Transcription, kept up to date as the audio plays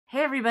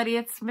Hey everybody,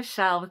 it's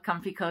Michelle with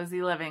Comfy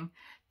Cozy Living.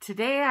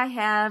 Today I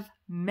have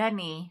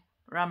many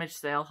rummage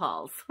sale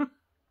hauls.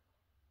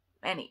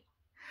 Many.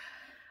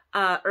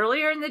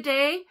 Earlier in the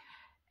day,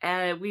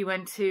 we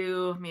went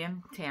to, me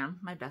and Tam,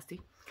 my bestie,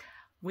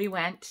 we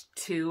went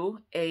to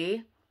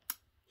a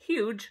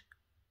huge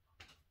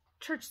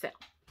church sale,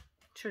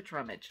 church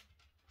rummage.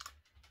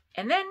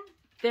 And then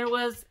there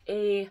was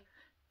a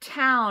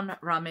town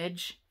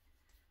rummage,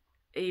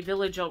 a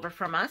village over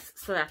from us,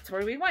 so that's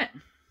where we went.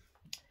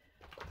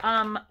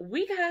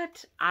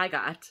 I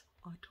got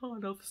a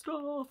ton of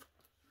stuff.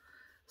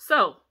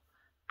 So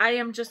I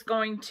am just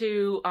going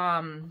to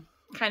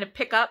kind of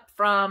pick up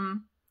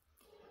from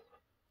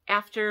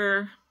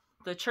after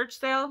the church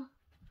sale.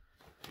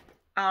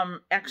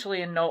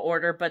 Actually in no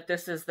order, but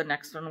this is the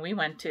next one we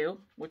went to,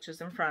 which is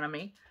in front of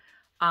me.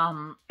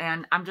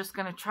 And I'm just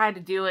going to try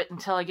to do it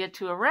until I get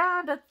to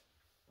around a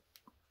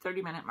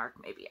 30-minute mark,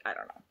 maybe. I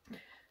don't know.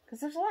 Because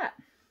there's a lot.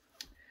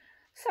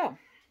 So,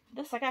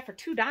 this I got for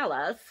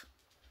 $2.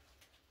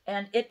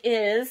 And it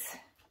is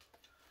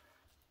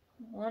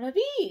one of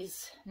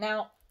these.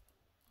 Now,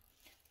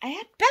 I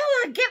had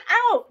Bella, get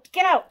out!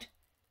 Get out!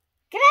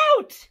 Get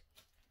out!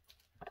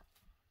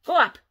 Go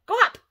up! Go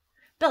up!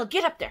 Bella,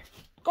 get up there!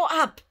 Go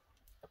up!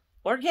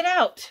 Or get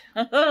out!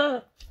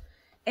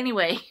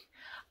 Anyway,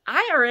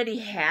 I already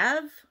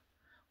have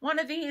one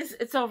of these.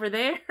 It's over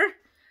there.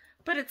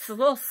 But it's a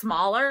little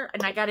smaller.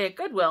 And I got it at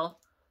Goodwill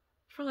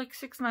for like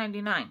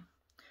 $6.99.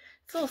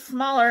 It's a little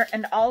smaller.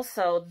 And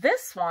also,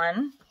 this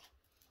one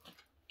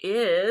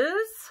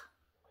is,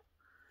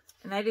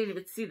 and I didn't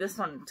even see this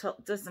one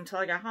until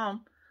I got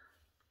home.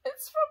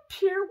 It's from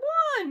Pier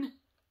 1.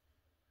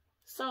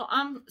 So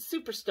I'm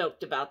super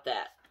stoked about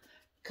that.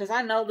 Because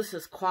I know this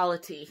is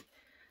quality.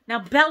 Now,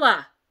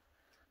 Bella.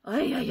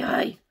 Ay, ay,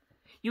 ay.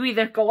 You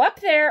either go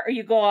up there or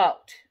you go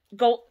out.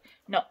 Go.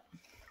 No.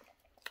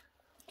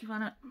 Do you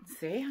want to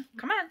see?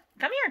 Come on.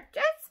 Come here.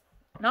 Yes.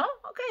 No?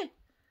 Okay.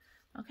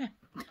 Okay.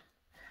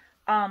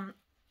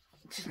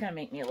 She's going to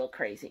make me a little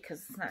crazy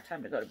because it's not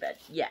time to go to bed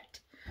yet.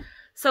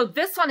 So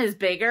this one is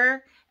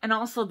bigger, and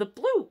also the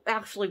blue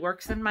actually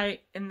works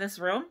in this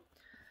room.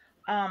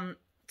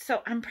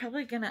 So I'm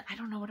probably going to, I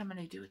don't know what I'm going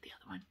to do with the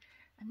other one.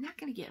 I'm not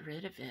going to get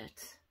rid of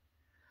it.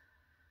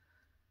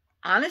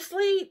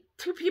 Honestly,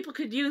 two people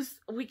could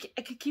use,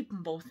 I could keep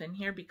them both in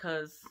here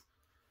because,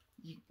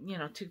 you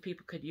know, two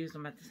people could use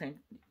them at the same,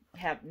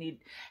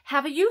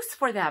 have a use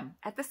for them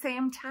at the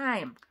same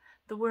time.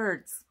 The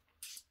words.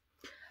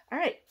 All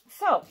right,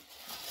 so,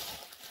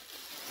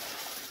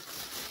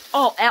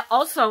 oh,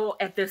 also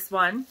at this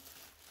one,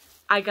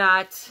 I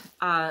got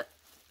a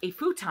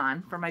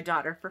futon for my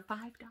daughter for $5.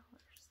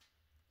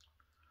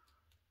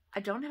 I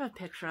don't have a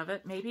picture of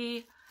it.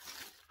 Maybe,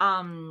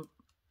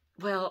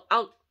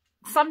 well,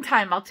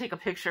 sometime I'll take a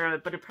picture of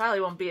it, but it probably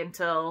won't be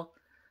until,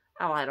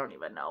 oh, I don't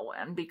even know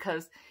when,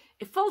 because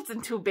it folds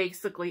into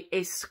basically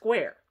a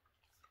square.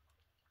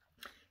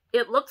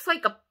 It looks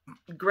like a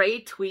gray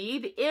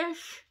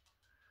tweed-ish.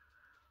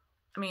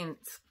 I mean,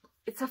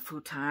 it's a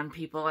futon,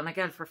 people, and I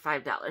got it for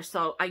 $5.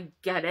 So I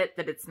get it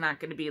that it's not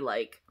going to be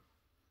like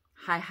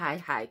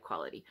high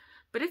quality.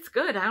 But it's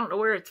good. I don't know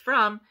where it's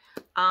from.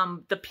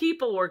 The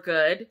people were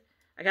good.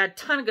 I got a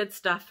ton of good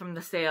stuff from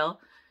the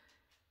sale.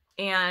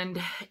 And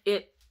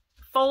it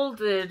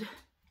folded,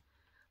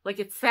 like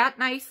it sat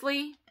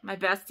nicely. My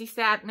bestie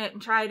sat in it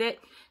and tried it.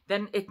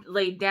 Then it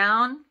laid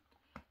down.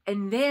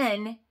 And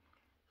then,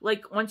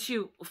 like, once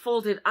you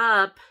fold it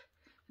up,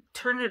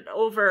 turn it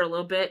over a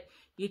little bit,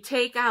 you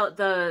take out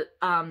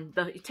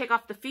you take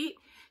off the feet.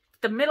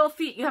 The middle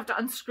feet, you have to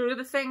unscrew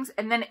the things,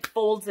 and then it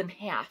folds in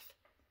half.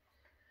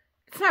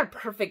 It's not a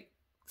perfect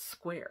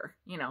square,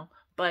 you know,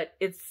 but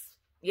it's,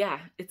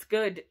 yeah, it's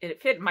good.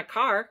 It fit in my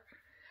car.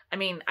 I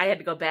mean, I had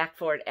to go back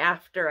for it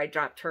after I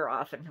dropped her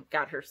off and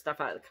got her stuff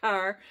out of the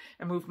car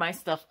and moved my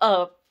stuff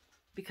up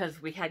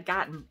because we had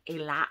gotten a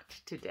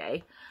lot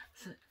today.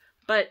 So,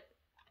 but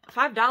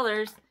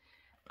 $5,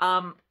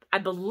 I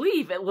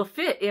believe it will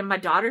fit in my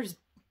daughter's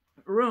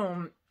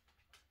room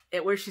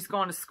where she's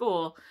going to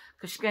school,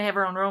 because she's going to have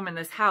her own room in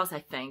this house, I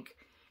think.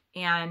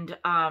 And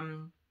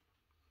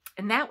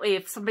that way,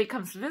 if somebody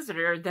comes to visit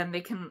her, then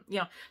they can, you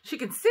know, she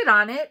can sit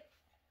on it,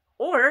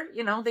 or,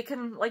 you know, they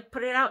can, like,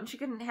 put it out and she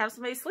can have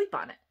somebody sleep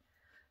on it.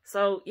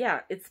 So, yeah,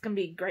 it's going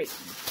to be great.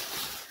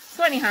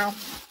 So, anyhow,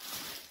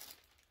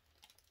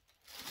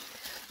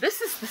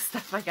 this is the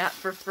stuff I got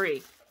for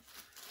free.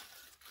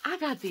 I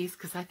got these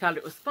because I thought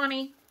it was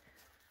funny.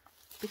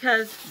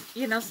 Because,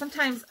 you know,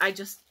 sometimes I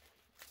just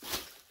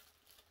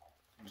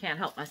can't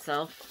help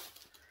myself.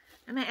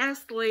 And I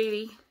asked the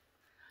lady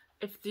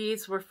if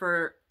these were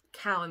for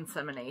cow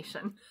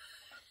insemination.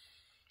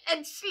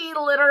 And she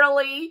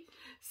literally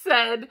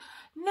said,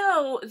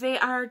 no, they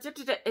are,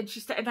 and she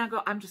said, and I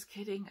go, I'm just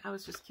kidding. I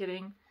was just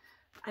kidding.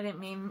 I didn't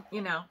mean,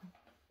 you know.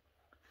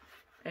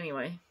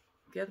 Anyway,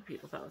 the other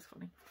people thought it was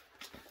funny.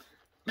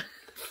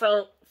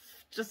 So,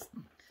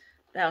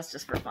 that was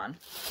just for fun.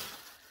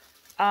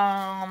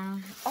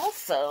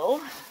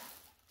 Also,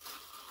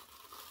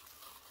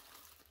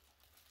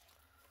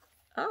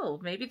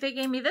 Oh, maybe they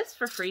gave me this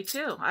for free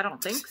too. I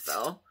don't think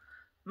so.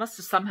 Must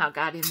have somehow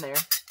got in there.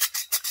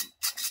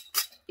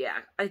 Yeah,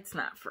 it's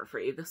not for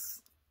free.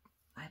 This,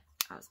 I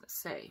was going to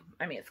say,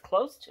 I mean, it's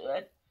close to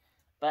it,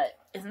 but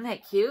isn't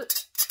that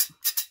cute?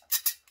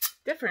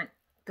 Different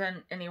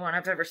than anyone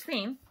I've ever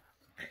seen.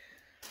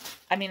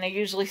 I mean, I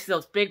usually see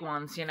those big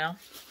ones, you know.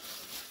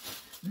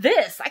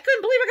 This, I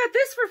couldn't believe I got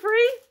this for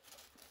free.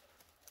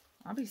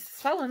 I'll be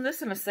selling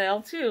this in a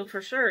sale too,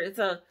 for sure. It's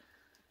a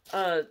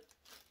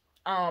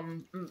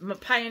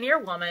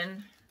Pioneer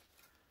Woman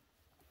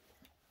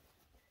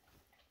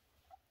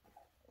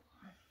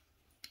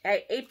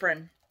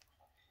apron.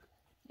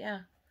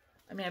 Yeah.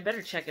 I mean, I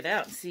better check it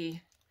out and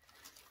see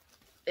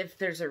if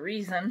there's a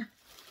reason.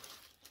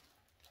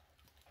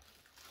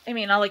 I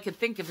mean, all I could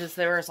think of is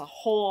there was a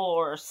hole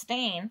or a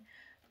stain,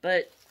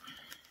 but,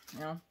 you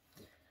know,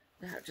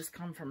 that just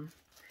come from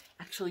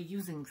actually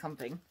using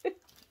something.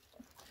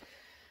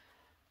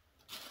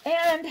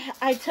 And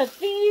I took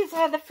these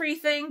on the free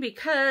thing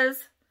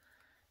because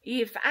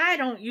if I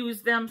don't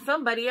use them,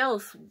 somebody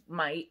else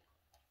might.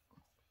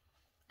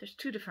 There's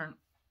two different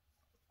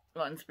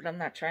ones, but I'm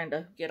not trying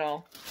to get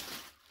all,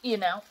 you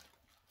know,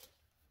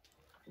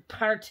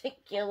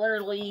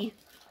 particularly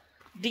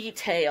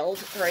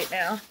detailed right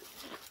now.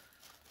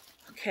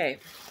 Okay,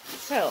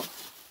 so is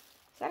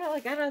that all I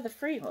got out of the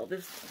free? Well,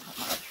 this is not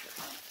much.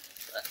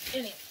 But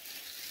anyway.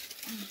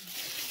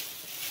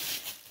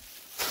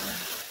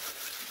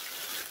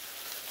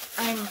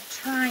 I'm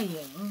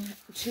trying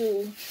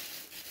to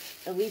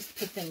at least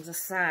put things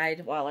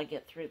aside while I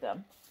get through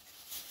them.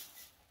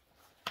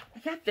 I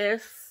got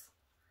this.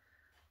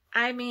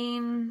 I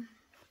mean,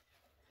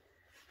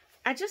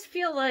 I just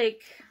feel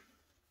like,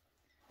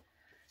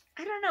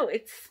 I don't know,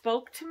 it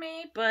spoke to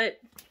me, but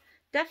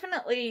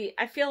definitely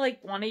I feel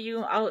like one of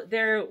you out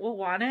there will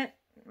want it,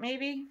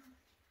 maybe.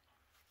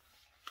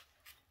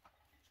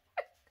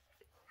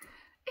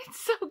 It's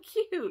so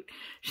cute.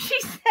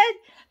 She said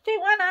they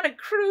went on a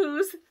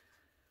cruise.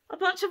 A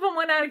bunch of them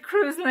went on a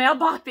cruise and they all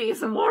bought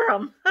these and wore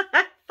them.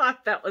 I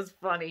thought that was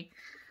funny.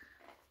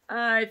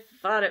 I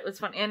thought it was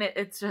funny. And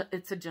it's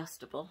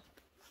adjustable.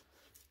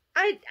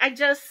 I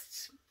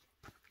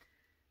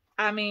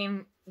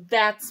mean,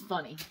 that's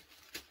funny.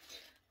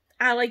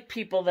 I like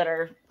people that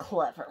are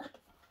clever.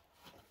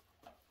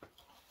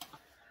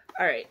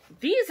 All right.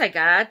 These I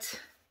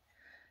got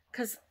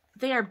because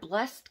they are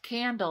blessed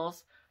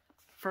candles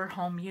for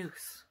home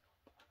use.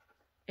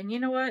 And you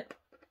know what?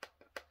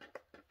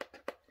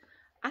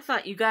 I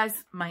thought you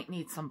guys might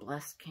need some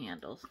blessed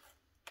candles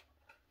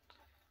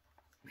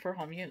for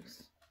home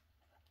use.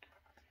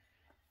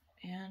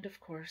 And of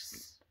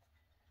course,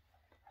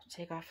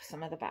 take off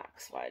some of the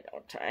box. Why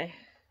don't I?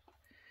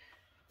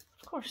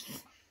 Of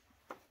course.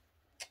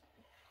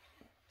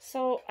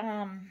 So,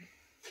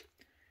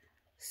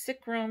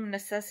 sick room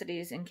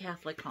necessities in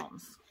Catholic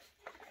homes.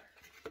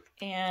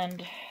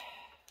 And,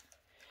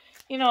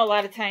 you know, a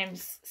lot of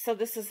times, so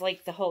this is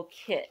like the whole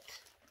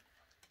kit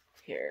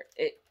here.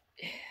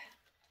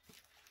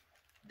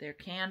 They're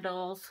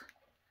candles.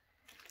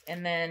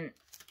 And then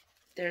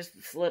there's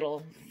this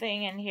little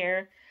thing in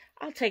here.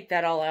 I'll take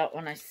that all out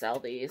when I sell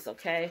these,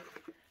 okay?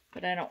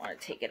 But I don't want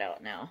to take it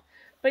out now.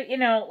 But, you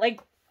know,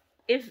 like,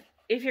 if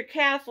you're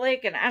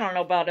Catholic, and I don't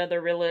know about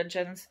other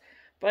religions,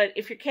 but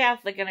if you're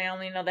Catholic, and I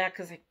only know that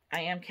because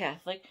I am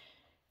Catholic,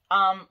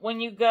 when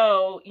you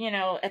go, you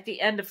know, at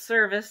the end of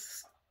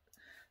service,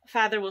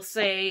 Father will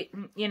say,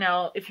 you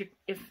know, if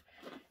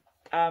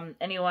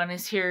anyone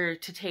is here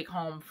to take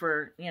home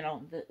for, you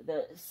know,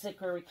 the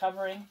sick or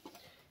recovering,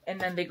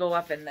 and then they go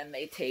up and then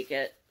they take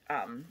it,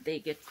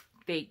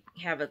 they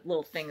have a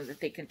little thing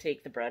that they can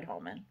take the bread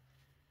home in,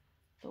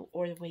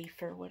 or the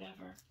wafer,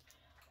 whatever.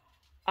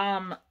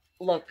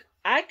 Look,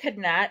 I could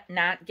not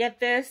get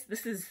this.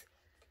 This is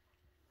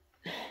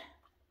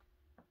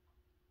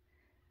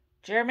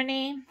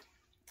Germany,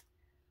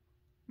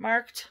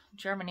 marked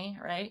Germany,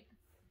 right?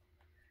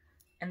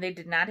 And they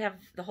did not have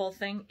the whole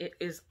thing. It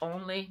is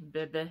only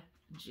Baby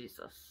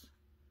Jesus.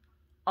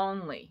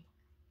 Only.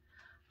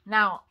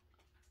 Now,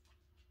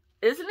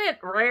 isn't it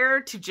rare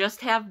to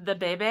just have the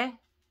baby?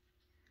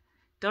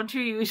 Don't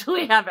you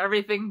usually have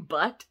everything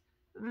but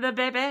the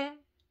baby?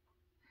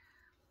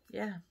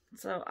 Yeah.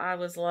 So I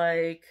was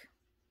like,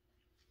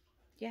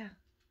 yeah.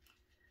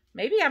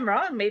 Maybe I'm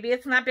wrong. Maybe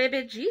it's not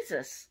Baby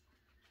Jesus.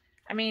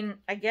 I mean,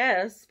 I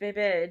guess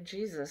Baby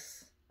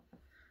Jesus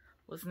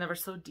was never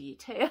so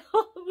detailed.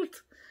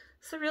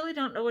 So I really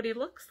don't know what he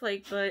looks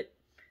like, but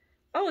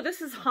oh,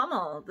 this is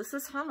Hummel. This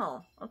is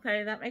Hummel.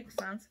 Okay, that makes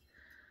sense.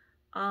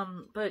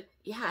 But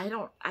yeah,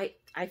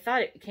 I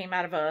thought it came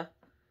out of a,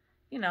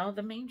 you know,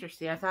 the manger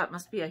scene. I thought it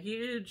must be a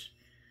huge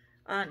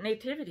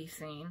nativity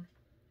scene.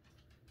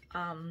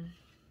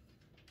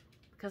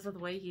 Because of the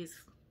way he's,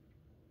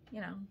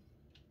 you know,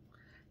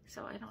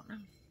 so I don't know.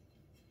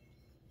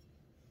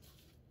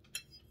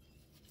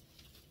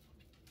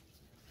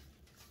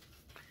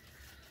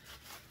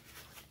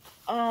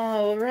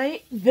 All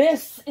right,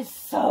 this is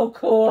so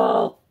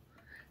cool.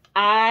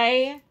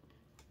 I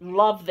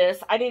love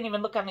this. I didn't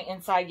even look on the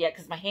inside yet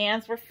because my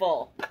hands were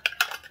full.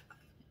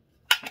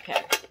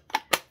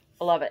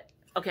 I love it.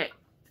 Okay.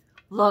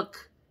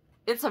 Look.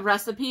 It's a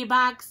recipe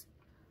box.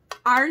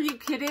 Are you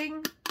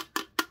kidding?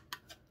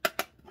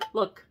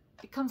 Look.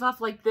 It comes off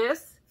like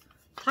this.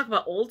 Talk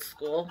about old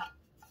school.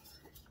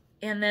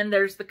 And then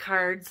there's the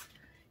cards.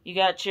 You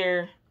got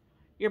your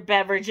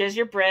beverages,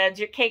 your breads,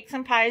 your cakes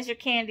and pies, your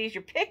candies,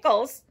 your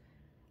pickles.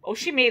 Oh,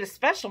 she made a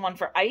special one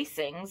for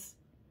icings.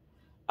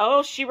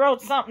 Oh, she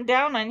wrote something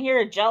down on here,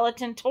 a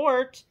gelatin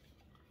tort.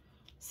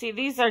 See,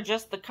 these are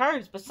just the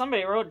cards, but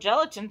somebody wrote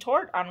gelatin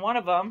tort on one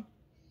of them.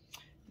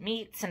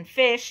 Meats and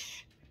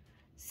fish,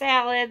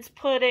 salads,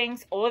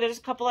 puddings. Oh, there's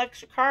a couple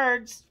extra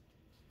cards.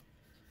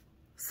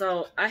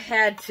 So I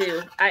had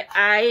to.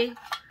 I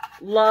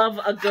love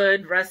a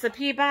good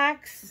recipe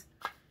box.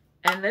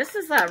 And this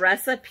is a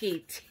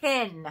recipe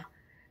tin.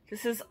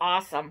 This is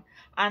awesome.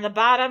 On the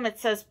bottom, it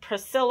says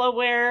Priscilla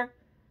Ware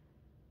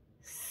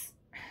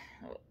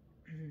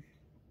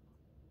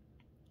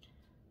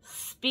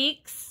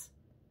speaks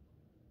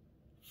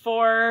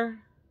for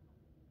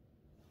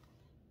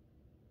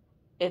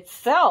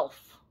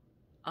itself.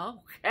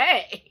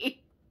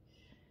 Okay.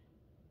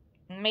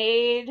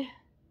 Made.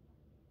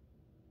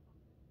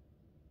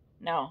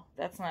 No,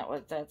 that's not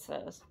what that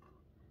says.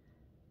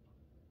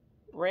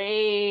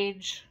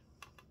 Rage.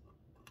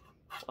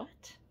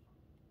 What?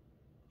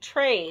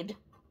 Trade.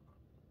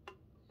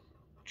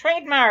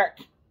 Trademark.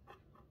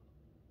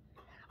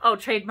 Oh,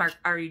 trademark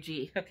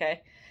RUG.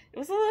 Okay. It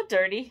was a little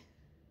dirty.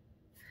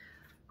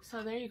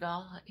 So there you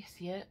go. Let you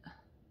see it.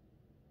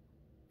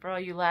 For all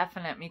you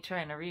laughing at me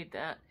trying to read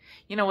that.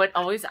 You know what?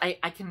 Always, I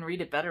can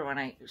read it better when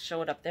I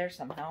show it up there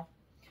somehow.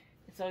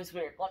 It's always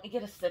weird. Let me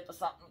get a sip of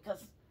something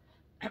because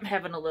I'm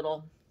having a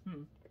little...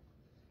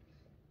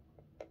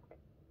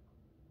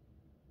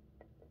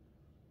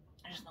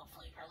 There's no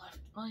flavor left.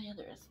 Oh, yeah,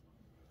 there is.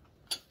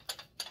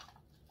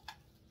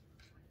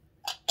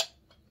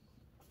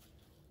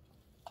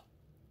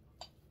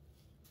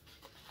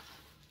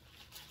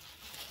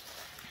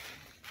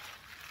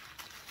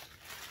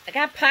 I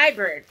got Pie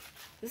Bird.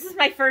 This is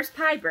my first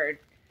Pie Bird.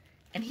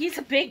 And he's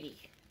a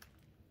biggie.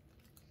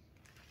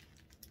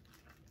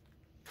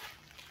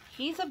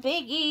 He's a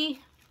biggie.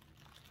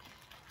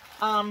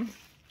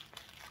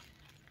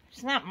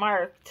 It's not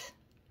marked.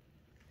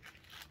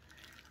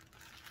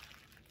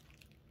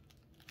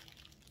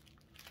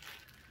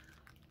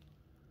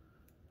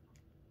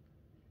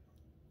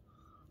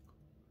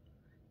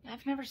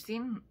 I've never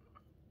seen...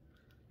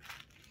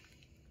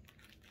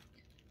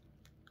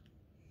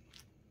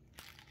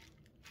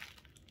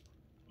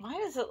 Why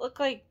does it look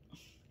like...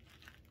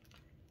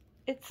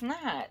 It's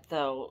not,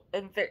 though.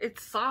 And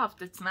it's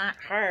soft. It's not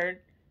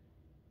hard.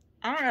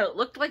 I don't know. It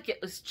looked like it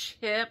was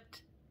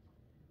chipped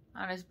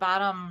on his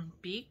bottom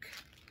beak.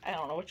 I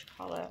don't know what you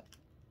call that.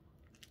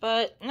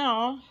 But,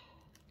 no.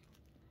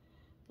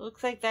 It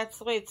looks like that's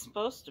the way it's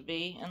supposed to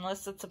be.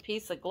 Unless it's a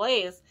piece of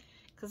glaze.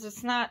 Because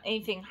it's not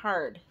anything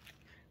hard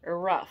or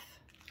rough.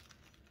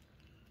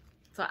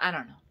 So, I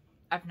don't know.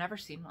 I've never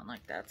seen one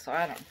like that. So,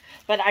 I don't know.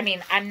 But, I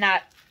mean, I'm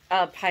not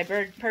a Pie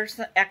Bird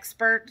person,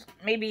 expert.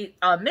 Maybe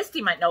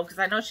Misty might know because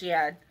I know she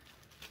had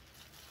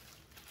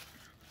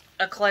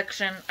a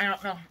collection. I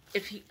don't know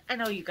if he... I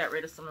know you got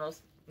rid of some of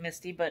those,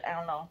 Misty, but I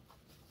don't know.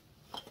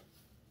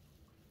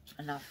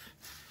 Enough.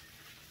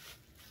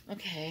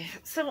 Okay,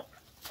 so...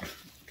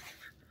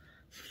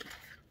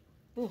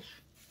 Oof.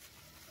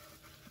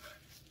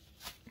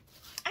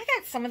 I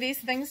got some of these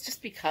things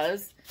just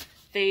because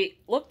they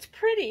looked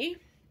pretty.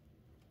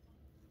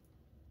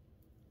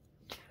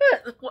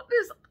 What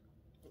is...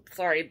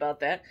 Sorry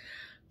about that.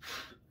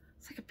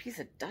 It's like a piece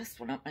of dust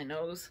went up my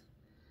nose.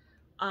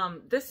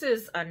 This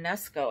is a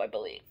Nesco, I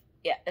believe.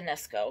 Yeah, a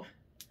Nesco.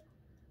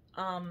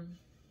 What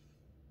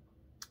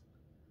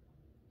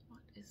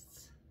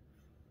is...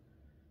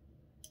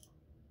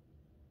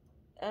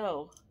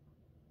 Oh.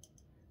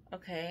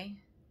 Okay.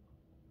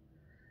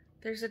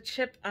 There's a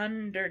chip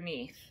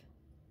underneath.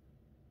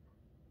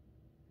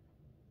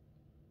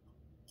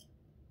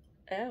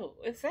 Oh,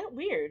 is that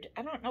weird?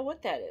 I don't know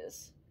what that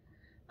is.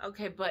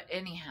 Okay, but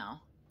anyhow.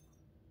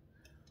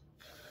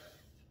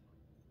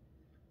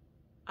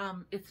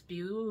 It's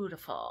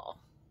beautiful.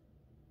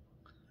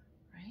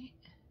 Right?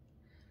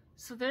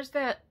 So there's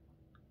that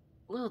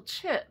little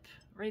chip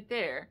right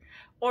there.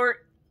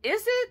 Or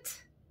is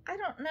it? I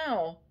don't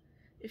know.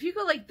 If you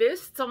go like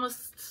this, it's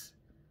almost...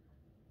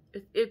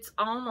 It's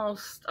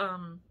almost,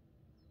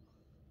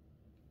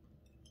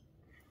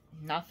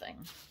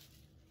 nothing.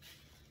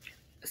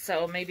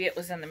 So maybe it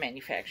was in the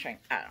manufacturing.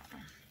 I don't know.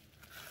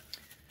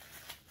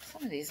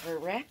 Some of these were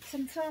wrapped,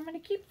 and so I'm going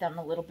to keep them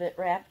a little bit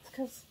wrapped,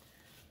 because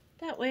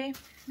that way,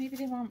 maybe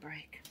they won't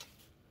break.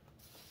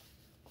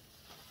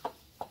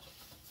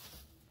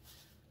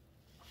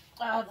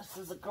 Oh, this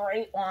is a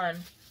great one.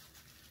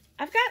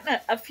 I've gotten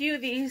a few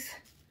of these,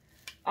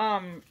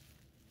 sun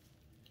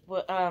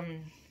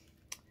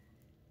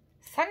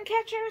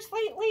catchers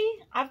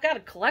lately. I've got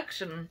a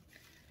collection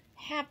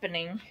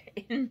happening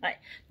in my,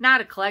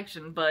 not a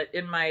collection, but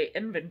in my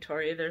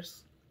inventory.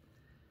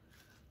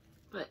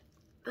 But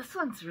this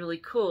one's really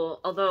cool,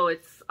 although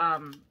it's,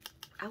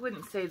 I I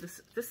wouldn't say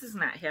this is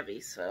not heavy,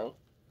 so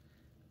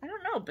I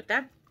don't know, but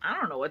that, I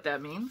don't know what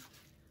that means.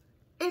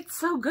 It's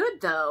so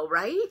good though,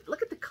 right?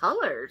 Look at the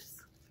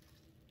colors.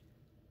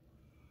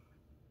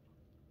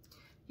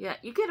 Yeah,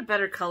 you get a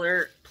better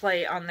color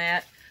play on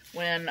that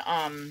when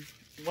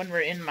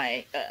we're in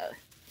my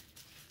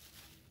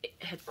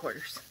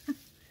headquarters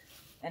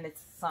and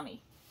it's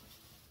sunny.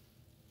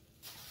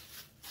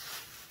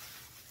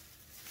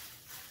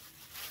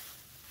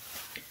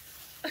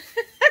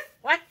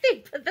 Why did they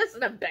put this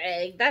in a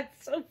bag?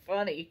 That's so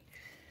funny.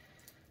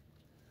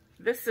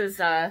 This is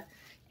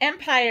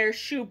Empire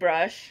shoe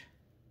brush.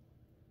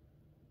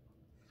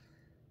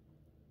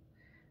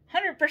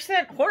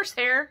 100%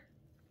 horsehair.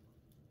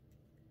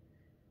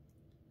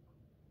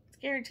 It's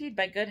guaranteed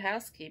by Good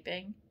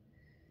Housekeeping.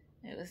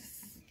 It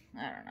was,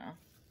 I don't know.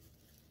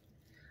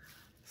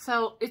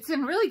 So it's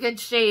in really good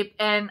shape,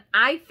 and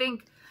I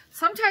think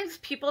sometimes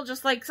people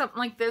just like something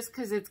like this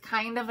because it's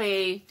kind of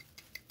a,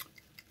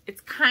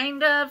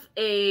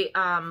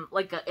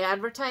 like an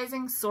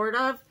advertising sort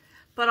of,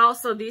 but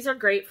also these are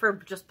great for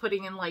just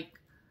putting in like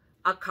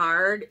a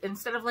card.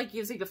 Instead of like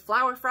using a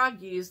flower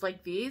frog, you use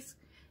like these,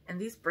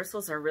 and these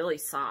bristles are really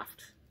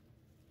soft.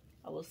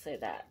 I will say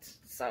that.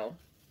 So,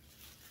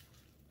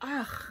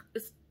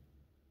 it's,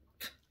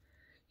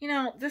 you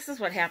know, this is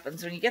what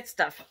happens when you get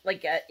stuff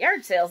like at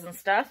yard sales and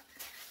stuff.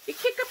 You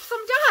kick up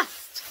some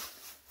dust,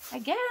 I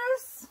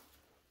guess.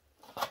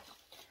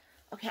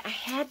 Okay,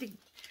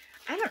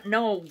 I don't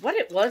know what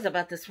it was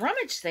about this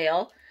rummage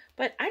sale,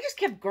 but I just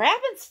kept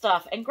grabbing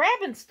stuff and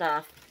grabbing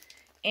stuff.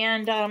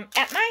 And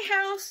at my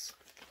house,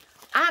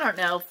 I don't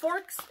know,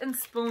 forks and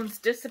spoons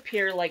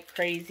disappear like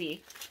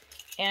crazy.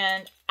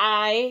 And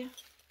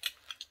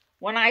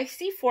when I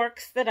see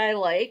forks that I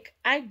like,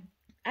 I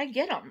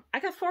get them.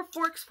 I got 4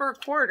 forks for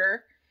 $1,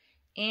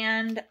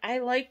 and I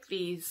like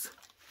these.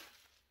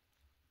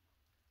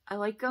 I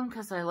like them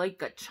because I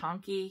like a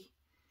chunky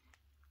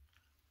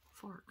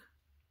fork.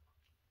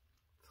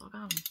 So I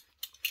got them.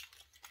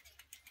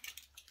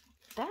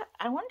 That,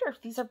 I wonder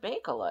if these are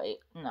Bakelite.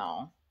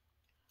 No.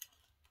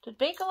 Did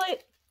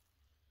Bakelite?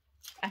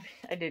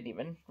 I didn't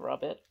even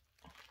rub it.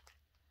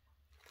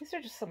 These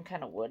are just some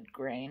kind of wood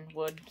grain,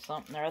 wood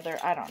something or other.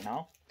 I don't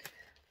know.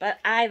 But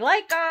I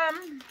like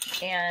them,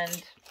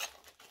 and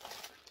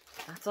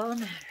that's all that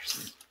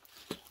matters.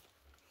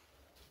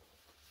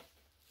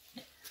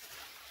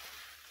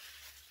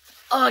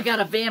 Oh, I got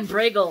a Van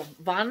Bragel.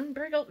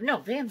 No,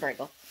 Van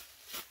Bragel.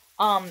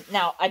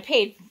 Now, I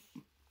paid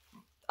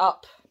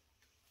up.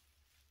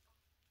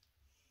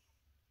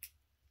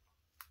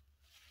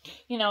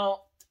 You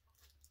know,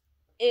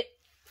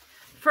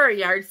 for a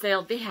yard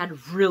sale, they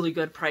had really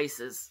good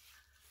prices.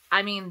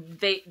 I mean,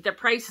 the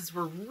prices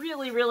were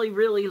really, really,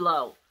 really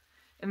low.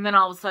 And then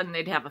all of a sudden,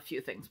 they'd have a few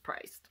things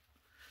priced.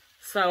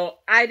 So,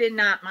 I did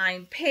not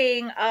mind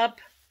paying up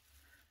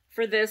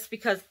for this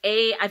because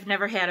A, I've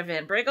never had a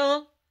Van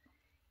Bragel.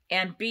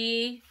 And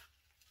B,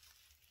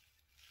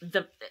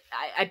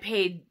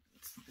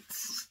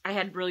 I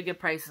had really good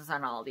prices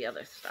on all the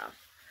other stuff.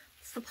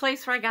 It's the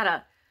place where I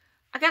got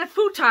a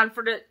futon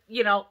for the,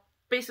 you know,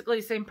 basically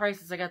the same price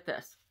as I got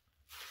this.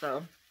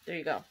 So, there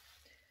you go.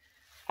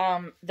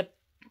 The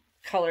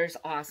color's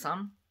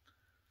awesome.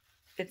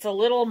 It's a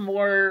little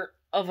more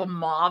of a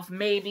mauve,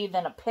 maybe,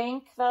 than a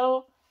pink,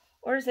 though.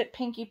 Or is it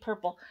pinky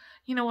purple?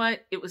 You know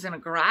what? It was in a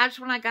garage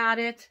when I got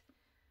it.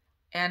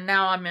 And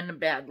now I'm in a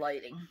bad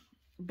lighting.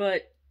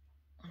 But,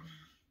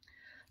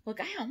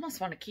 look, I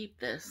almost want to keep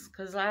this.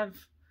 Because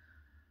I've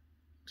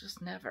just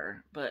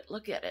never. But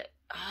look at it.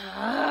 Look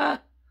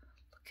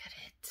at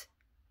it.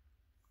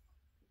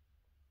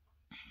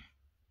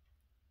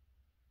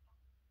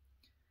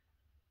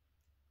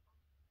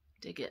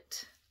 Dig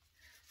it.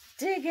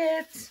 Dig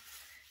it.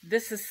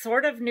 This is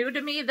sort of new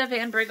to me, the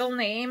Van Bragel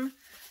name.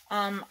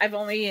 I've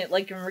only,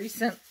 like, in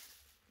recent,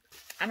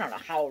 I don't know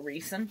how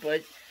recent,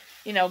 but,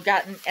 you know,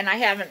 gotten, and I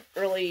haven't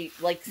really,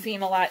 like,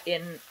 seen a lot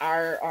in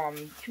our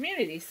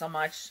community so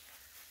much.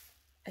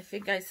 I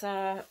think I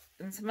saw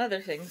in some other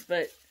things,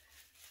 but,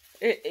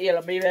 you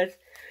know, maybe that's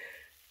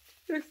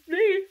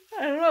me.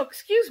 I don't know,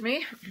 excuse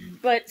me.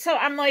 But, so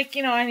I'm like,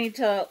 you know, I need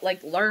to,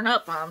 like, learn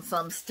up on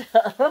some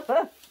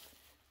stuff.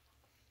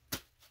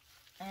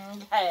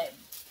 Okay.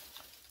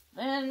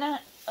 Then,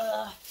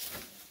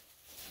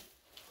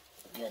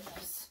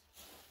 goodness.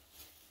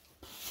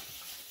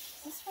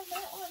 Is this from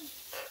that one?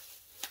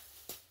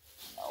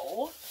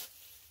 No.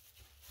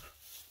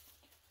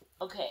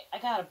 Okay, I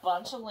got a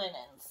bunch of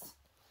linens.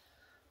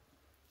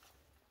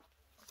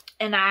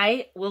 And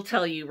I will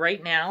tell you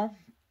right now,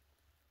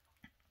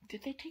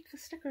 did they take the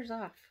stickers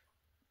off?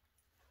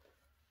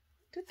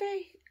 Did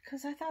they?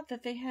 Because I thought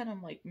that they had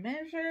them, like,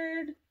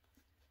 measured.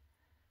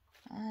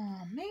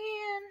 Oh,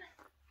 man.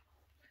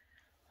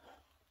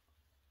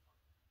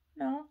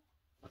 No.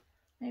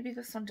 Maybe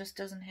this one just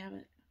doesn't have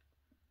it.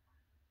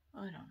 I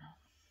don't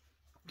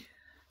know.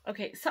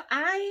 Okay, so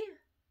I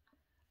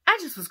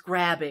just was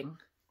grabbing.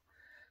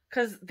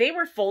 Because they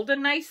were folded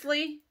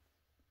nicely.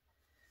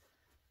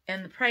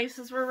 And the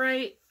prices were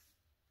right.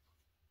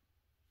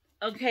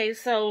 Okay,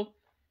 so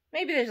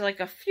Maybe there's like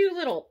a few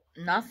little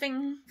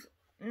nothing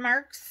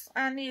marks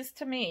on these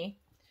to me.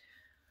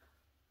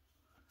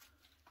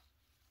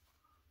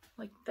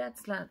 Like,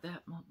 that's not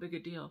that big a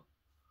deal.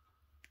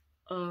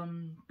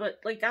 But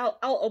like, I'll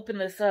open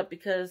this up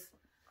because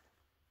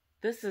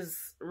this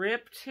is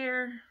ripped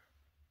here.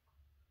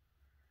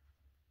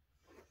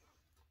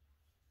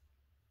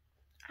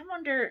 I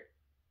wonder,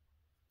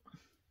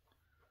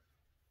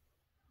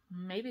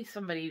 maybe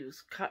somebody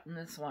was cutting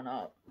this one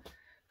up,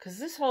 because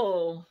this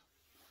whole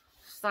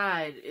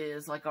side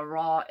is like a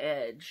raw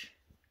edge.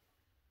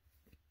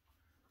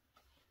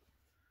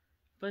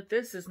 But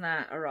this is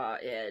not a raw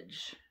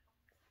edge.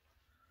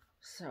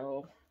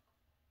 So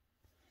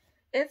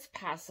it's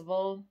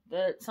possible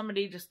that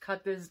somebody just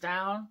cut this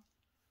down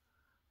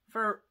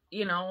for,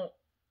 you know,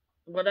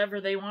 whatever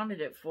they wanted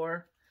it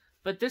for.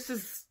 But this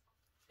is,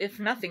 if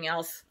nothing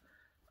else,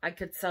 I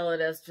could sell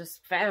it as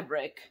just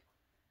fabric.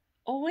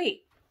 Oh,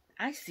 wait.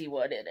 I see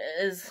what it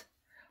is.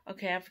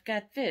 Okay, I've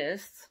got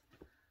this.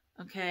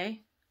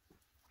 Okay.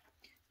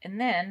 And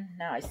then,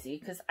 now I see,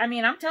 because, I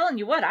mean, I'm telling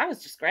you what, I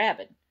was just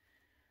grabbing.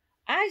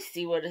 I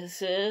see what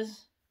this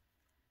is.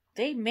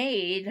 They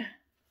made,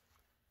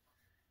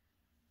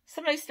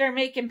 somebody started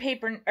making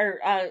paper, or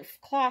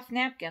cloth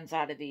napkins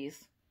out of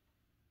these.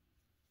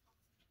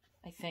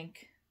 I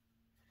think.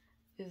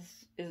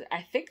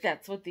 I think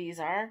that's what these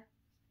are.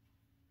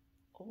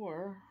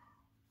 Or,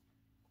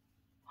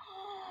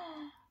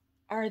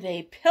 are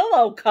they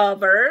pillow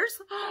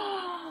covers?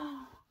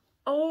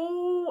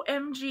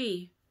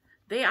 OMG.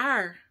 They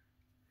are.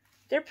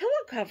 They're pillow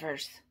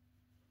covers.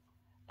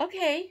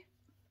 Okay.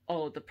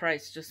 Oh, the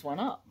price just went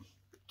up.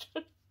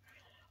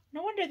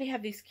 No wonder they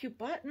have these cute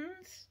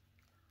buttons.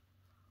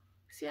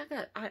 See,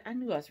 I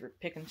knew I was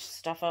picking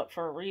stuff up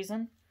for a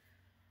reason.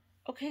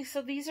 Okay,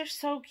 so these are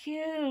so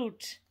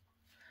cute.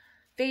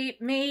 They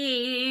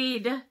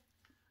made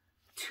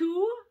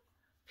 2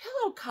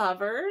 pillow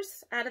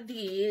covers out of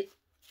the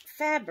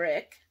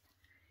fabric.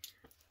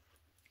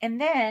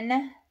 And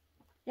then,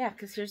 yeah,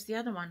 because here's the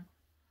other one.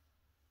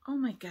 Oh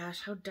my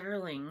gosh, how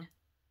darling.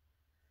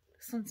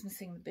 This one's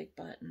missing the big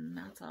button,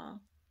 that's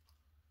all.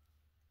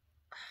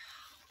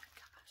 Oh my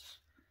gosh.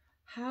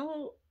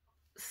 How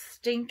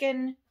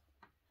stinking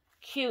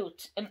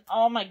cute. And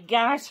oh my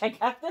gosh, I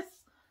got this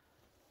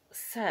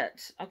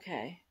set.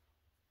 Okay.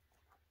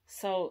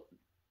 So,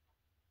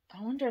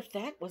 I wonder if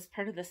that was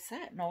part of the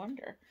set. No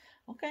wonder.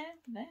 Okay.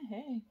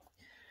 Hey.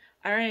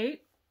 All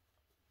right.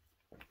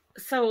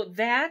 So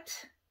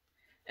that,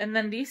 and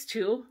then these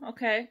 2,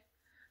 okay.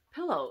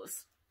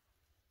 Pillows.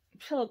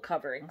 Pillow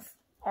coverings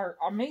are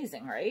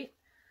amazing, right?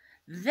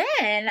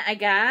 Then I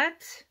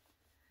got,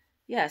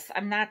 yes,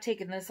 I'm not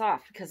taking this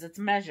off because it's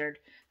measured.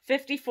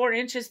 54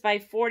 inches by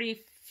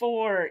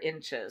 44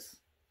 inches.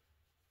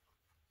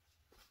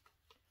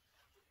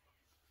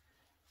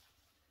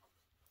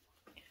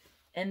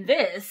 And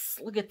this,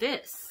 look at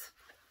this.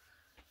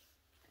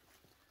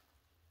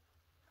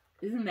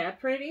 Isn't that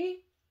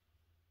pretty?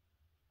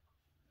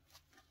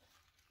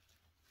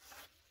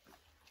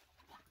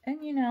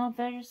 And you know,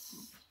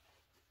 there's,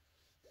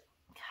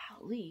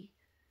 golly,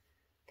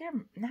 they're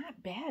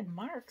not bad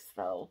marks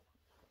though.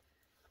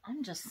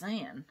 I'm just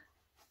saying.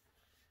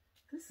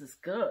 This is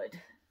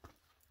good.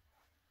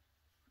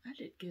 I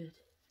did good.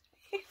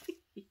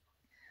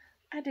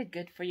 I did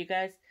good for you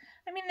guys.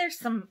 I mean, there's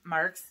some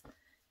marks,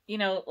 you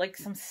know, like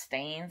some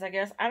stains, I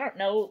guess. I don't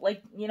know,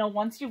 like, you know,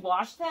 once you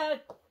wash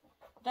that,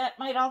 that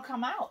might all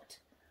come out.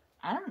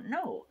 I don't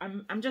know.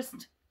 I'm just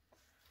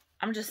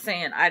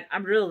saying, I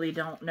really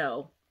don't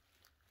know.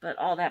 But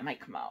all that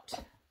might come out.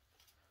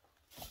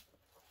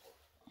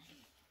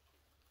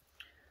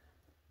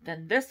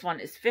 Then this one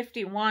is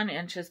 51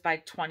 inches by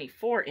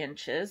 24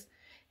 inches.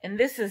 And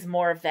this is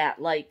more of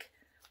that, like,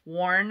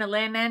 worn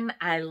linen.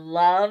 I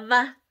love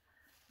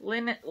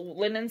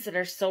linens that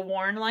are so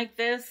worn like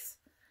this.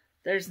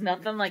 There's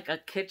nothing like a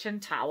kitchen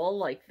towel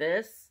like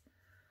this.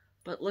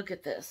 But look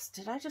at this.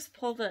 Did I just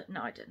pull the...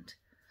 No, I didn't.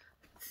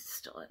 It's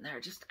still in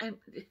there.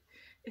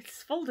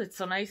 It's folded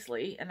so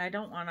nicely, and I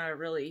don't want to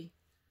really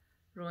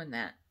ruin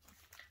that.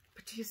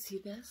 But do you see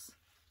this?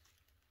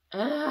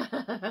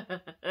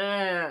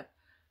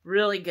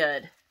 Really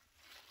good.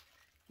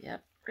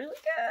 Yep, really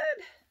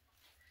good.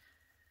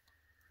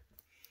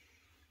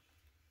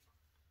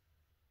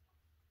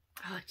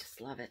 Oh, I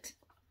just love it.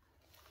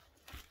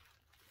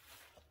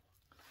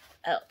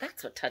 Oh,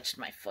 that's what touched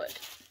my foot.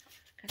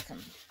 Got some.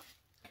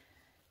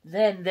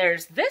 Then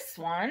there's this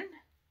one.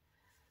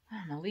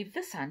 I'm going to leave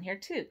this on here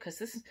too, because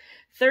this is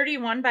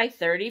 31 by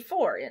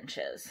 34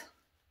 inches.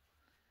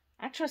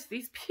 I trust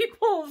these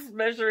people's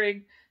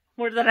measuring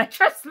more than I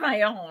trust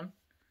my own.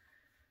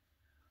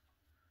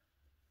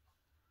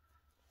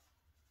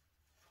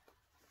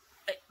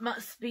 It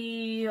must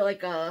be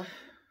like a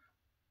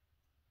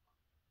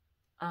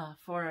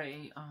for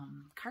a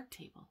card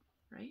table,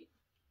 right?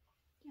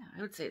 Yeah,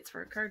 I would say it's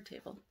for a card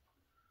table.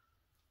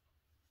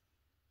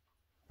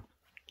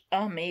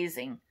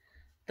 Amazing.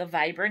 The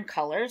vibrant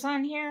colors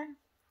on here,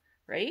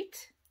 right?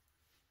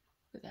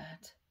 Look at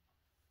that.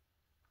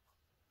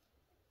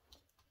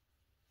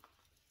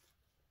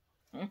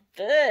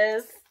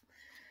 this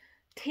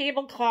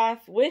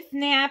tablecloth with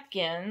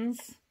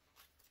napkins.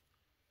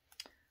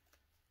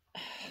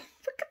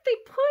 Look at, they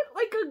put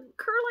like a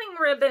curling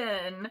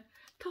ribbon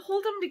to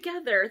hold them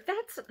together.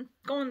 That's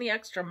going the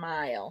extra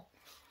mile.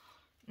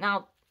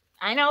 Now,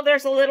 I know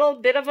there's a little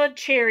bit of a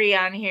cherry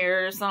on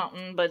here or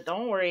something, but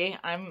don't worry.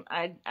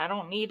 I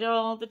don't need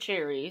all the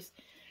cherries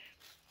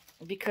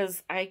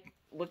because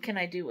what can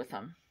I do with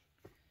them?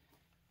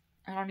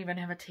 I don't even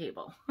have a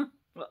table.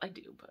 Well, I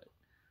do, but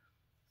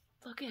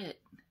look at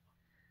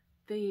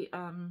the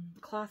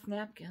cloth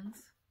napkins.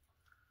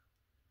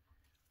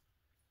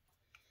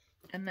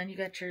 And then you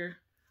got your,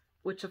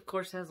 which of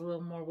course has a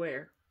little more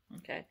wear.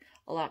 Okay,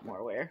 a lot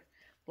more wear.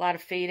 A lot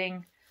of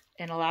fading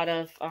and a lot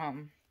of,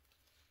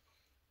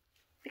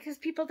 because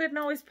people didn't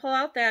always pull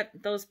out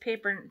those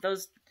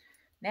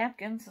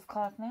napkins, those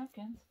cloth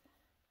napkins.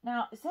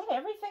 Now, is that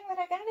everything that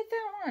I got at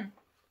that one?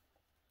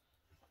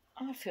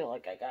 I feel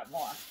like I got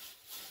more.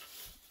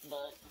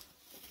 But,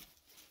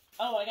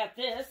 oh, I got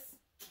this.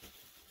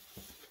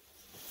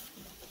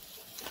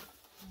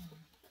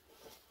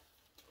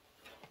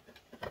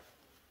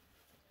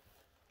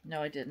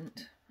 No, I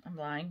didn't. I'm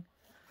lying.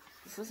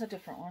 This is a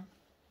different one.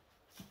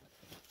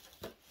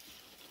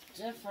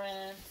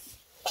 Different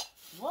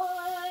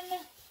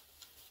one.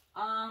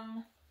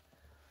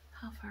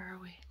 How far are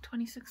we?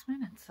 26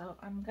 minutes. So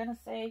I'm gonna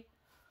say,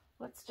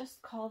 let's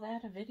just call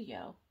that a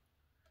video.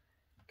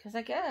 Because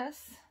I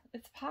guess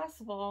it's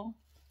possible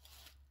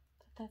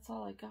that that's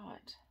all I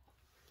got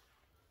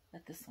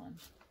at this one.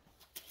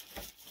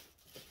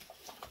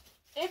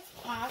 It's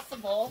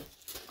possible.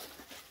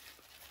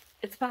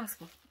 It's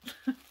possible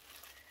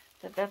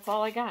that that's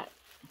all I got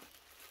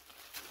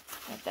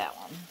at that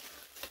one.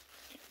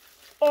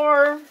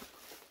 Or,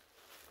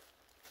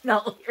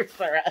 no, here's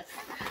the rest.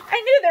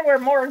 I knew there were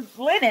more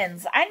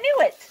linens. I knew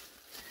it.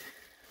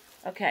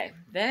 Okay,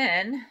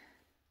 then,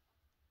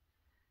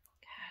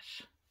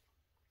 gosh.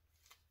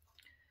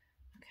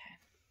 Okay.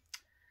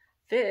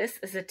 This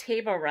is a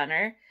table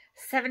runner,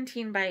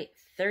 17 by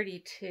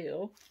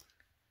 32.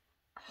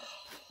 Oh,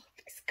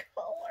 these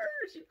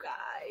colors, you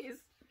guys.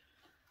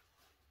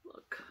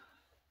 Look.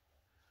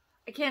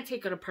 I can't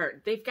take it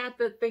apart. They've got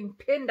the thing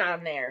pinned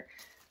on there.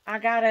 I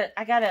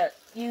gotta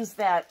use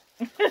that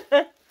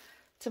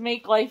to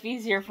make life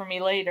easier for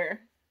me later.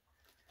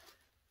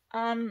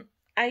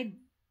 I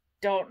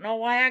don't know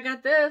why I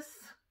got this,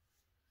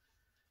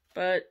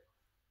 but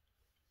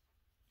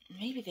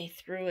maybe they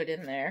threw it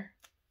in there.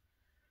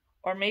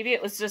 Or maybe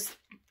it was just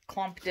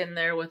clumped in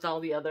there with all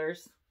the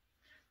others.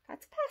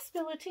 That's a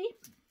possibility.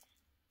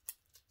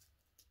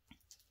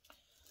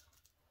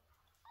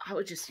 I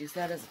would just use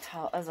that as a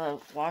towel, as a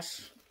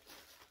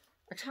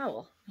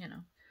towel, you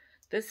know.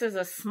 This is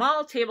a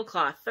small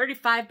tablecloth,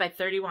 35 by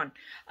 31.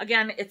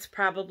 Again, it's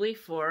probably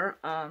for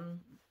a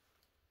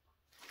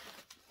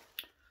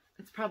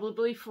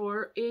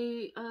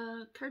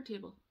card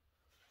table.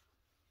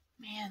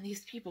 Man,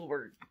 these people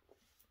were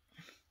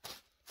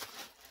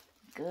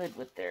good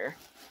with their,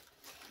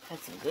 had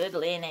some good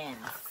linens.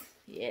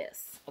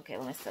 Yes. Okay,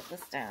 let me set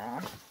this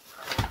down.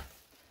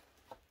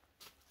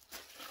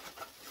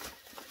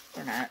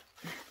 Or not.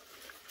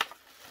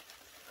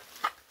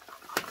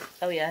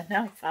 Oh yeah,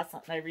 now I saw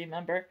something I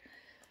remember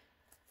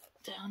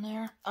down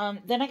there.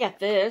 Then I got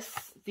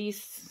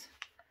these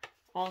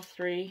all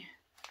three,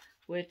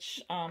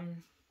 which,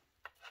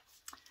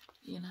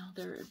 you know,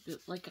 they're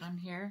like on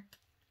here.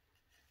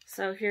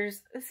 So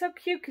here's, it's so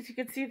cute because you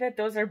can see that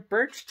those are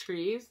birch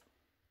trees.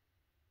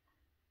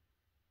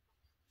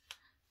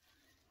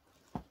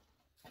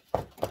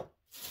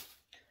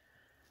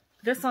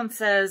 This one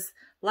says,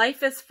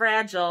 life is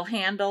fragile,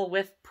 handle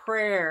with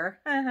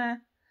prayer.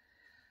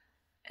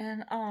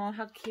 And, oh,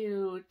 how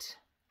cute.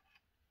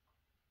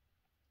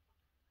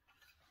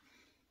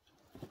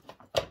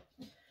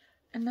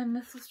 And then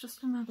this is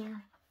just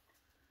another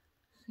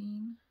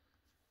scene.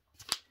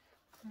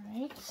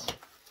 Alright.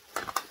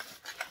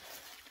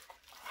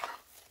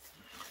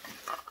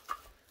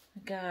 I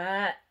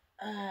got,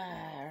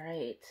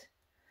 alright.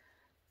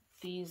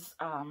 These,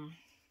 gosh.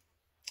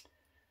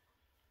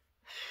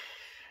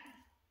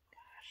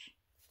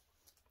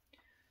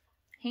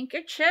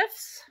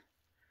 Handkerchiefs.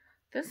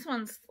 This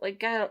one's like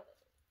got,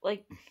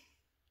 like,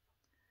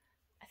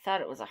 I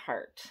thought it was a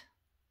heart.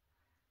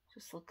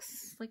 Just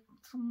looks like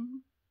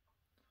some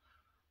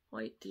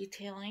white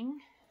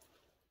detailing.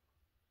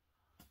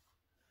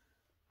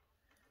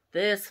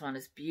 This one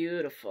is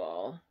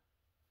beautiful.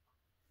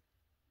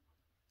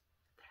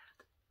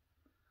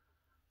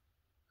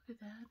 Look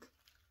at that.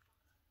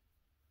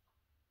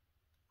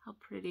 How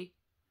pretty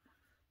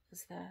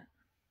is that?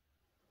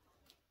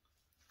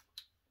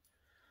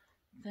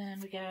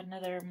 Then we got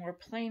another more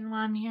plain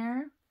one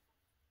here.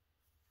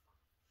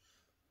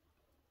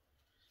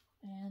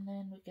 And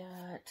then we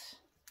got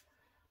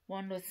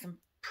one with some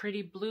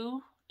pretty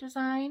blue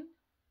design.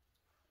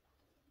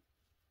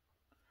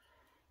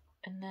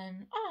 And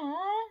then,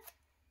 oh,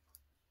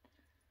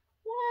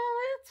 well,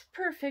 that's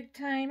perfect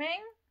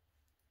timing,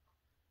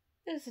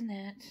 isn't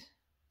it?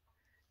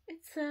 It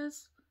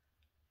says,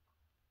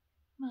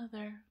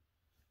 Mother.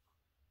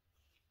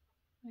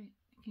 Wait,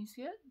 can you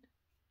see it?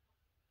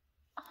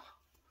 Oh,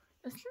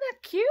 isn't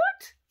that cute?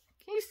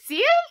 Can you see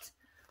it?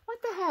 What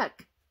the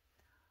heck?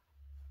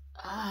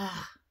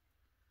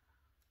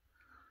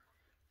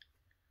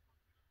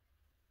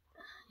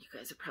 You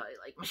guys are probably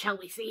like, Michelle,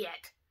 we see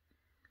it.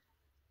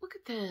 Look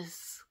at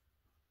this.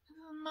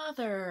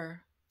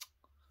 Mother.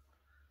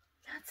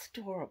 That's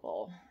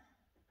adorable.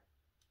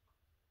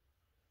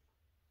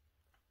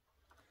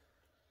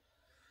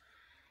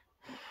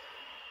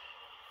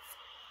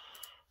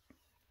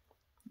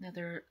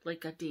 Another,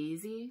 like a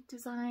daisy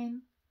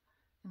design.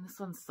 And this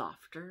one's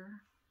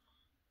softer.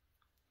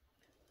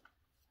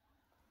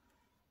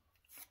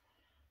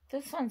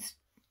 This one's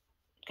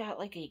got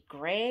like a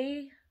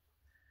gray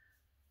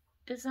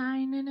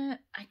design in it.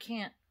 I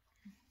can't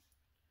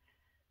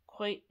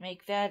quite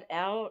make that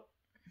out.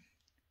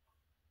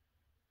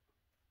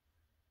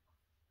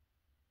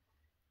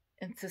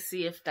 And to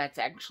see if that's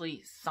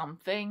actually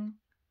something,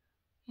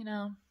 you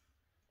know.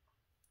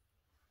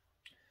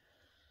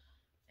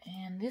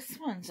 And this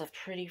one's a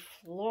pretty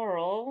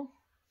floral.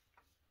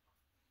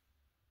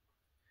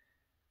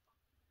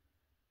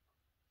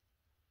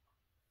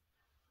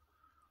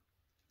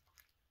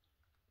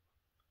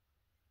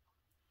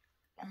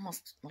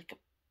 Almost like a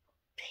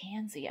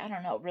pansy. I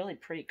don't know, really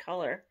pretty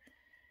color.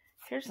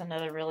 Here's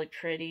another really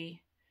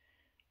pretty,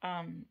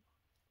 like,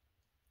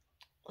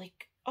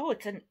 oh,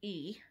 it's an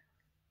E.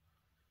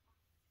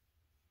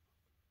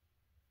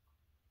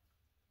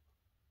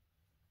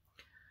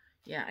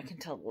 Yeah, I can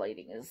tell the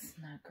lighting is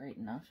not great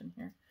enough in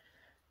here.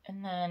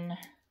 And then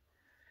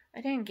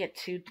I didn't get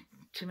too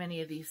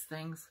many of these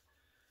things.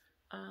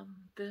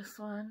 This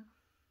one.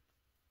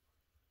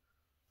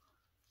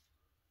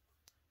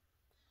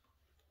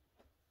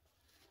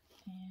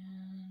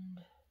 And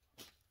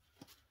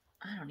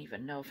I don't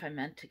even know if I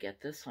meant to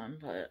get this one,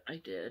 but I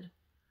did.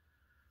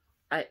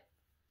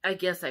 I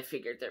guess I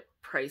figured their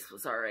price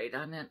was alright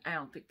on it. I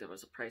don't think there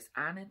was a price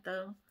on it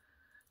though.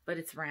 But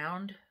it's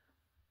round.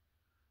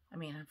 I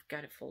mean, I've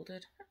got it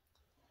folded.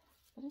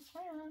 But it's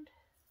round.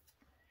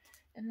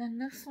 And then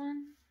this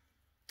one.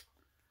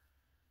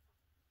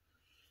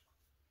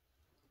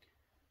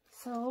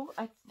 So,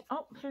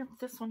 oh, here,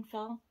 this one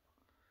fell.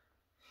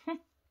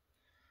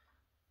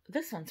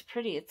 This one's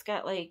pretty. It's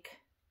got like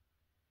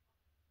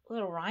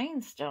little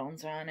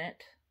rhinestones on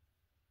it.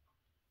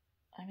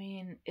 I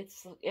mean,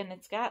 it's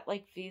got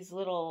like these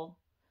little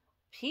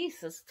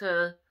pieces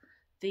to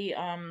the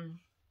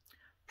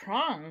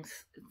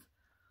prongs.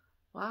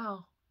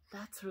 Wow,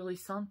 that's really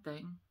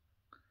something.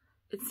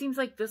 It seems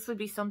like this would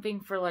be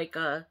something for like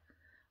a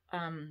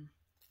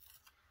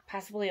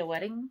possibly a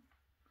wedding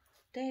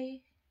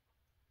day.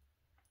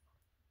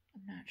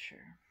 I'm not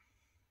sure.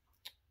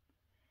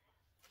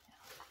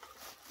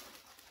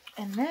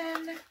 And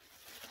then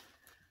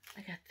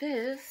I got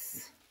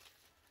this.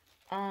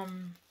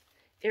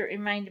 It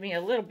reminded me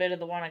a little bit of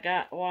the one I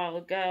got a while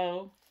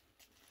ago.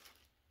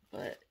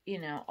 But, you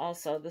know,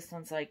 also this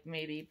one's like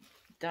maybe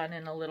done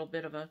in a little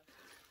bit of a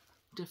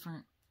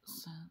different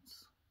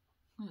sense.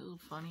 A little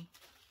funny.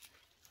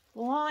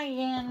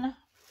 Lion.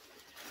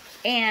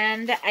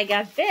 And I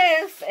got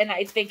this, and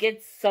I think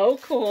it's so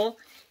cool.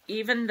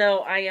 Even though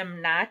I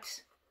am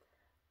not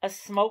a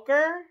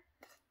smoker,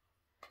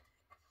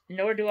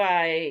 nor do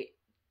I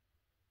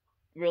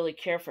really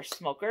care for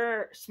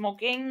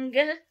smoking,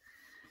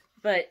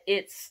 but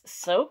it's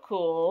so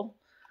cool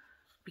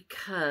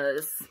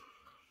because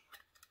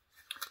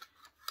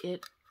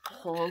it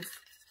holds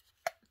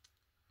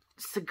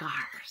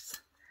cigars.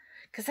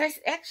 Because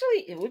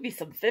it would be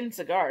some thin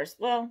cigars.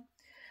 Well,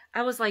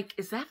 I was like,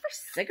 is that for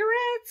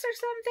cigarettes or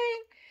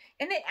something?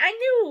 And I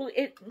knew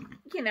it,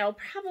 you know,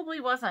 probably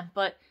wasn't,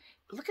 but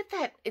look at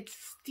that. It's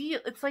steel.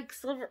 It's like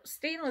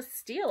stainless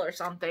steel or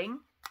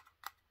something.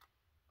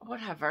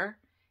 Whatever.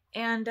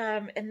 And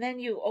then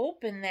you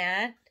open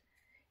that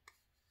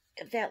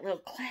little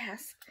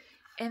clasp,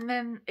 and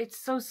then it's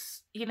so,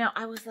 you know,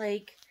 I was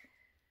like,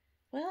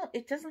 well,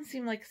 it doesn't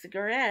seem like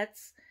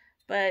cigarettes,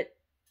 but,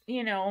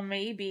 you know,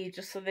 maybe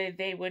just so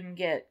they wouldn't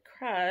get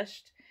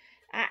crushed.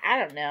 I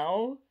don't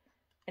know.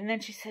 And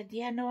then she said,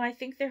 yeah, no, I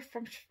think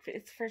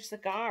it's for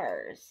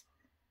cigars.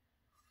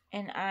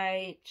 And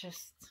I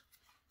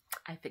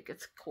think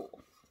it's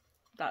cool.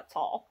 That's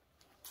all.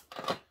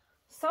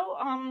 So,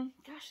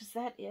 gosh, is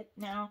that it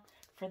now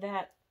for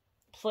that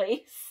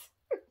place?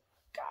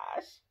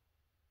 Gosh.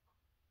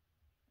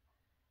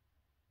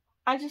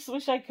 I just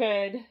wish I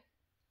could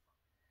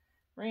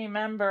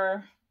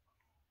remember,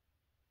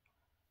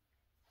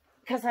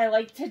 because I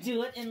like to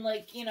do it in,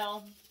 like, you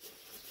know,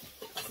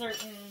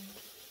 certain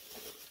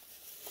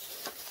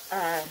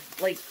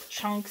like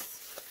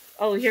chunks.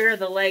 Oh, here are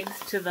the legs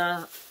to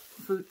the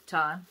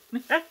futon.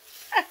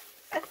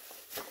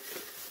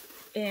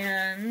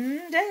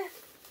 And let's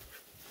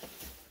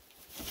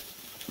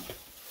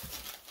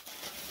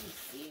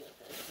see what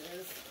this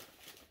is.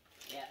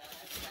 Yeah, no,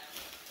 that's not.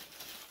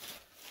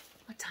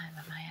 What time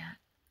am I at?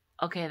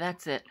 Okay,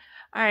 that's it.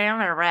 All right, I'm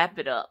gonna wrap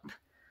it up.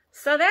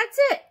 So that's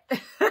it.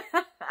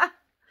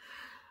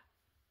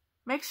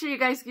 make sure you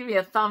guys give me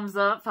a thumbs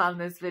up on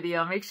this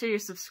video. Make sure you're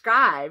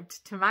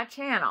subscribed to my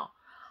channel.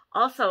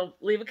 Also,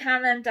 leave a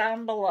comment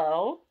down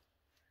below.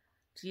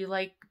 Do you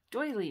like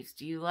doilies?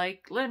 Do you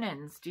like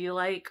linens? Do you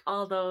like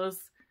all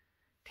those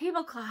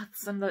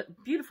tablecloths and the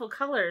beautiful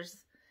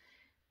colors?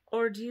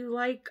 Or do you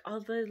like all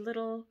the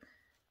little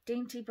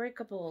dainty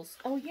breakables?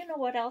 Oh, you know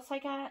what else I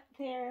got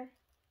there?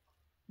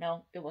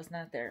 No, it was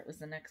not there. It was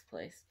the next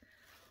place.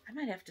 I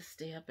might have to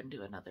stay up and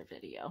do another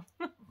video.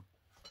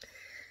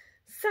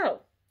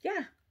 So,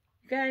 yeah,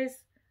 you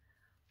guys,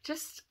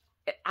 just,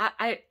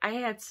 I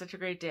had such a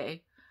great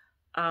day.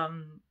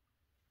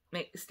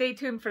 Stay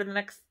tuned for the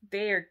next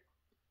day, or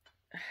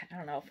I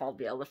don't know if I'll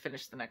be able to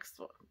finish the next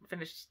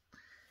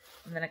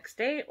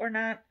day or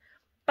not,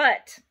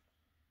 but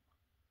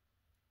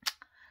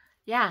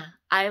yeah,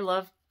 I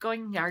love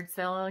going yard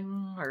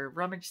selling or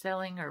rummage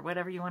selling or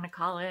whatever you want to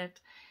call it,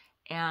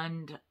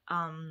 and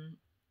I'm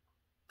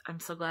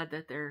so glad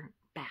that they're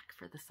back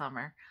for the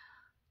summer,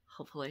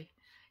 hopefully,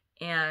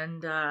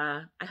 and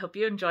I hope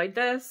you enjoyed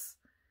this.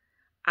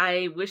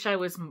 I wish I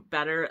was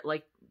better at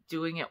like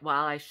doing it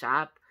while I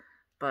shop,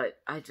 but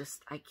I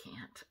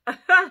can't.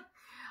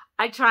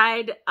 I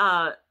tried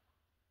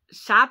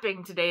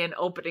shopping today and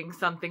opening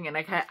something, and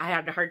I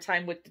had a hard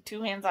time with the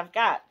two hands I've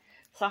got.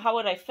 So how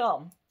would I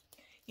film?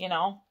 You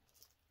know?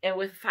 And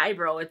with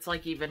fibro, it's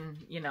like even,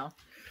 you know,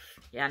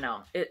 yeah,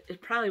 no,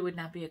 it probably would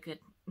not be a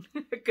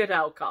good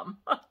outcome.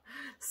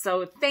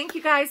 So thank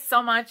you guys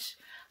so much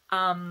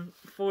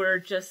for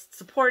just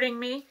supporting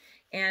me.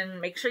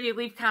 And make sure you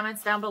leave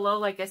comments down below,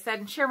 like I said,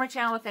 and share my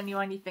channel with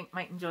anyone you think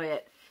might enjoy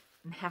it.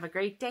 And have a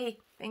great day.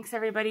 Thanks,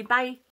 everybody. Bye.